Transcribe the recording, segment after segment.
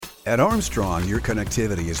At Armstrong, your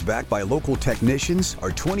connectivity is backed by local technicians,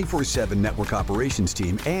 our 24/7 network operations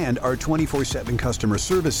team, and our 24/7 customer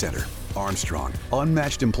service center. Armstrong,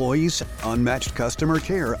 unmatched employees, unmatched customer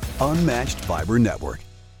care, unmatched fiber network.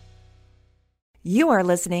 You are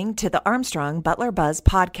listening to the Armstrong Butler Buzz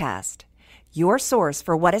podcast, your source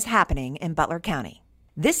for what is happening in Butler County.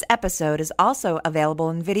 This episode is also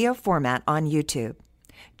available in video format on YouTube.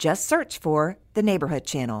 Just search for the Neighborhood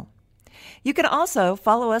Channel. You can also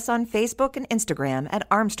follow us on Facebook and Instagram at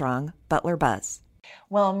Armstrong Butler Buzz.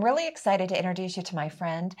 Well, I'm really excited to introduce you to my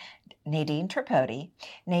friend, Nadine Tripodi.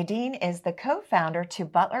 Nadine is the co-founder to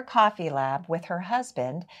Butler Coffee Lab with her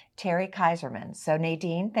husband, Terry Kaiserman. So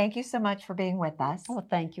Nadine, thank you so much for being with us. Well,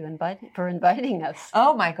 thank you for inviting us.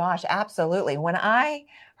 Oh my gosh, absolutely. When I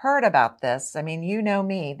heard about this, I mean, you know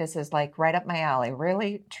me, this is like right up my alley.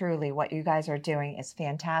 Really, truly, what you guys are doing is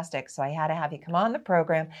fantastic. So I had to have you come on the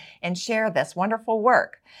program and share this wonderful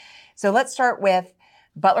work. So let's start with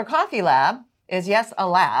Butler Coffee Lab is, yes, a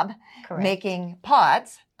lab. Correct. Making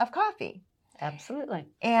pods of coffee. Absolutely.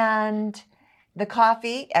 And the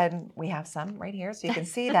coffee, and we have some right here, so you can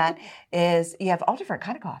see that, is you have all different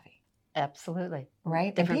kind of coffee. Absolutely.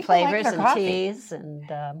 Right? Different flavors and teas and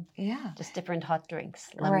just different hot drinks,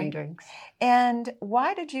 lemon drinks. And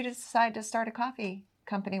why did you decide to start a coffee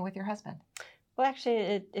company with your husband? Well,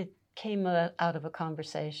 actually, it came out of a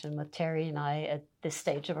conversation with Terry and I at this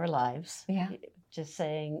stage of our lives. Yeah. Just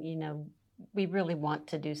saying, we really want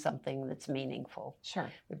to do something that's meaningful. Sure.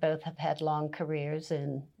 We both have had long careers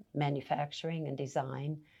in manufacturing and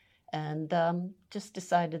design, and just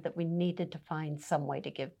decided that we needed to find some way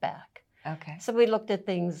to give back. Okay. So we looked at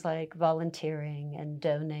things like volunteering and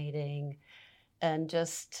donating, and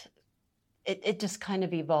it just kind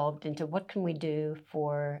of evolved into what can we do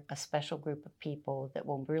for a special group of people that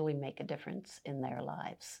will really make a difference in their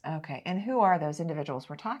lives. Okay. And who are those individuals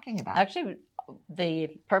we're talking about? Actually, the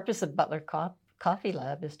purpose of Butler Coffee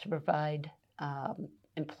Lab is to provide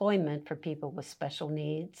employment for people with special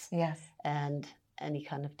needs. Yes. And any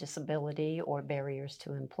kind of disability or barriers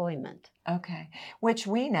to employment. Okay. Which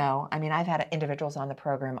we know, I mean, I've had individuals on the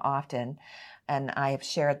program often, and I have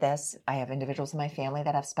shared this. I have individuals in my family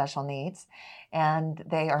that have special needs, and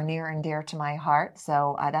they are near and dear to my heart.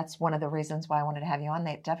 So that's one of the reasons why I wanted to have you on.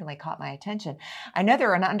 They definitely caught my attention. I know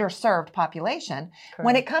they're an underserved population. Correct.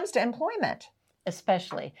 When it comes to employment.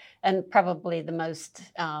 Especially, and probably the most,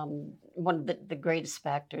 one of the greatest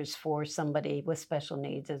factors for somebody with special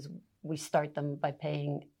needs is we start them by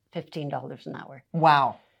paying $15 an hour.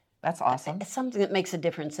 Wow, that's awesome. It's something that makes a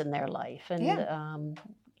difference in their life, and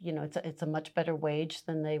yeah. It's a much better wage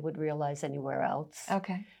than they would realize anywhere else.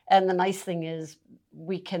 Okay. And the nice thing is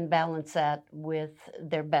we can balance that with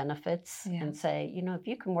their benefits and say, if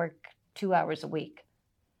you can work 2 hours a week,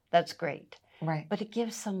 that's great. Right. But it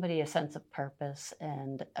gives somebody a sense of purpose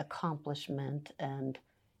and accomplishment. And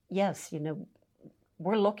yes,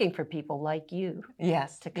 we're looking for people like you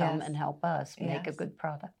to come and help us make a good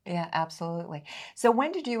product. Yeah, absolutely. So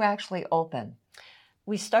when did you actually open?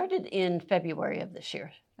 We started in February of this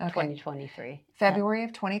year, 2023. February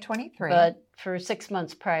of 2023. But for 6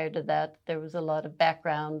 months prior to that, there was a lot of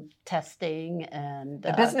background testing and...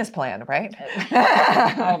 The business plan, right?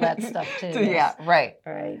 all that stuff too. Yeah, right.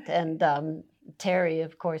 Right. And Terry,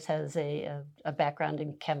 of course, has a background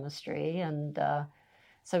in chemistry, and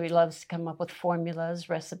so he loves to come up with formulas,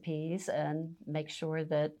 recipes, and make sure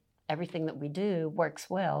that everything that we do works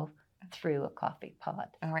well through a coffee pod.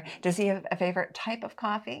 All right. Does he have a favorite type of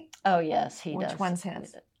coffee? Oh, yes, he does. Which one's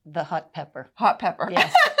his? The hot pepper. Hot pepper.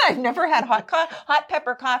 Yes. I've never had hot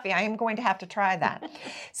pepper coffee. I am going to have to try that.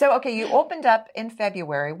 So, okay, you opened up in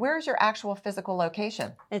February. Where's your actual physical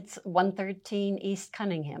location? It's 113 East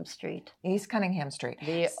Cunningham Street. East Cunningham Street.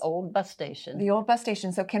 The old bus station. The old bus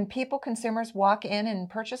station. So can consumers walk in and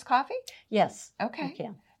purchase coffee? Yes. Okay. You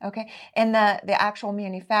can. Okay. And the actual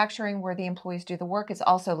manufacturing where the employees do the work is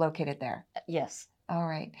also located there? Yes. All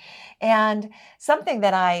right. And something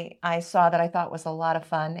that I saw that I thought was a lot of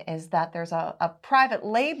fun is that there's a private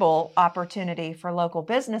label opportunity for local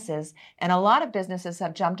businesses, and a lot of businesses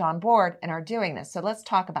have jumped on board and are doing this. So let's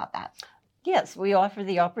talk about that. Yes, we offer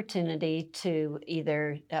the opportunity to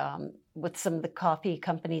either, with some of the coffee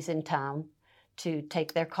companies in town, to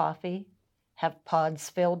take their coffee, have pods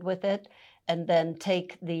filled with it, and then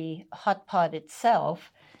take the hot pod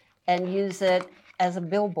itself and use it as a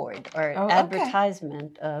billboard or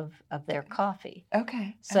advertisement of their coffee.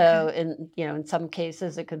 Okay. So in some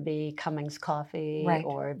cases it could be Cummings coffee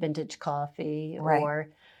or vintage coffee or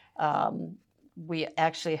we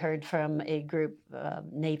actually heard from a group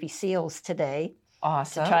of Navy SEALs today.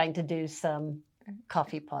 Awesome. Trying to do some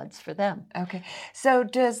coffee pods for them. Okay. So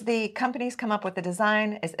does the companies come up with the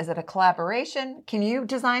design? Is it a collaboration? Can you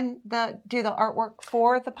do the artwork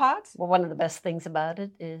for the pods? Well, one of the best things about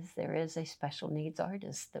it is there is a special needs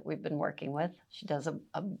artist that we've been working with. She does a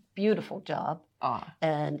beautiful job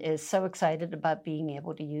and is so excited about being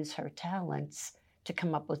able to use her talents to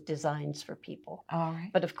come up with designs for people. All right.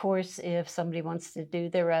 But of course, if somebody wants to do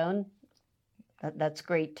their own, that's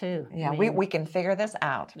great too. Yeah, I mean, we can figure this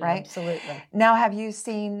out, right? Absolutely. Now, have you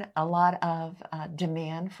seen a lot of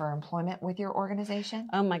demand for employment with your organization?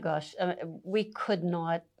 Oh my gosh, we could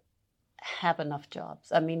not have enough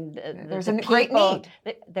jobs. I mean, there's a great need.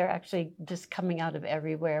 They're actually just coming out of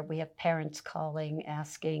everywhere. We have parents calling,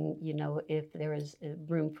 asking, if there is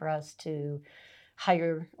room for us to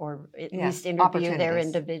hire or at least interview their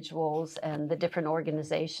individuals, and the different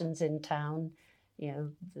organizations in town.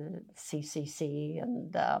 The CCC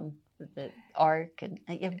and the ARC.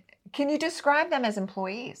 Can you describe them as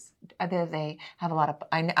employees? Do they have a lot of,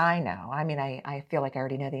 I know, I mean, I feel like I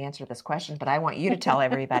already know the answer to this question, but I want you to tell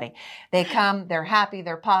everybody. They come, they're happy,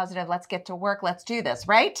 they're positive, let's get to work, let's do this,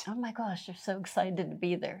 right? Oh my gosh, they're so excited to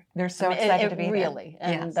be there. They're so excited to be really.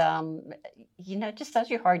 there. And, yes. It just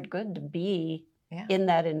does your heart good to be in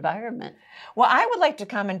that environment. Well, I would like to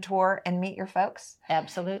come and tour and meet your folks.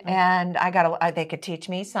 Absolutely. And they could teach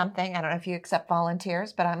me something. I don't know if you accept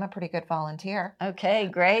volunteers, but I'm a pretty good volunteer. Okay,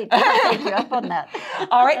 great. I'll take you up on that.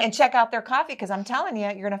 All right, and check out their coffee, because I'm telling you,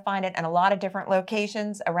 you're going to find it in a lot of different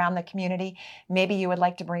locations around the community. Maybe you would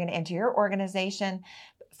like to bring it into your organization.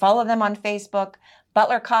 Follow them on Facebook.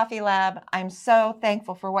 Butler Coffee Lab. I'm so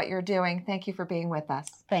thankful for what you're doing. Thank you for being with us.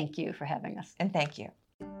 Thank you for having us. And thank you.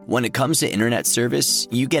 When it comes to internet service,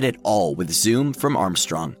 you get it all with Zoom from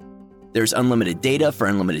Armstrong. There's unlimited data for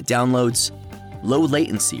unlimited downloads, low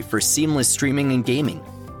latency for seamless streaming and gaming,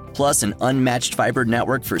 plus an unmatched fiber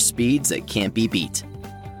network for speeds that can't be beat.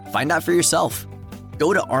 Find out for yourself.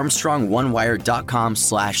 Go to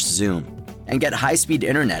armstrongonewire.com/Zoom and get high-speed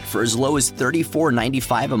internet for as low as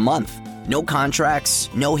 $34.95 a month. No contracts,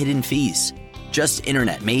 no hidden fees. Just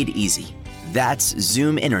internet made easy. That's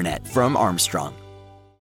Zoom Internet from Armstrong.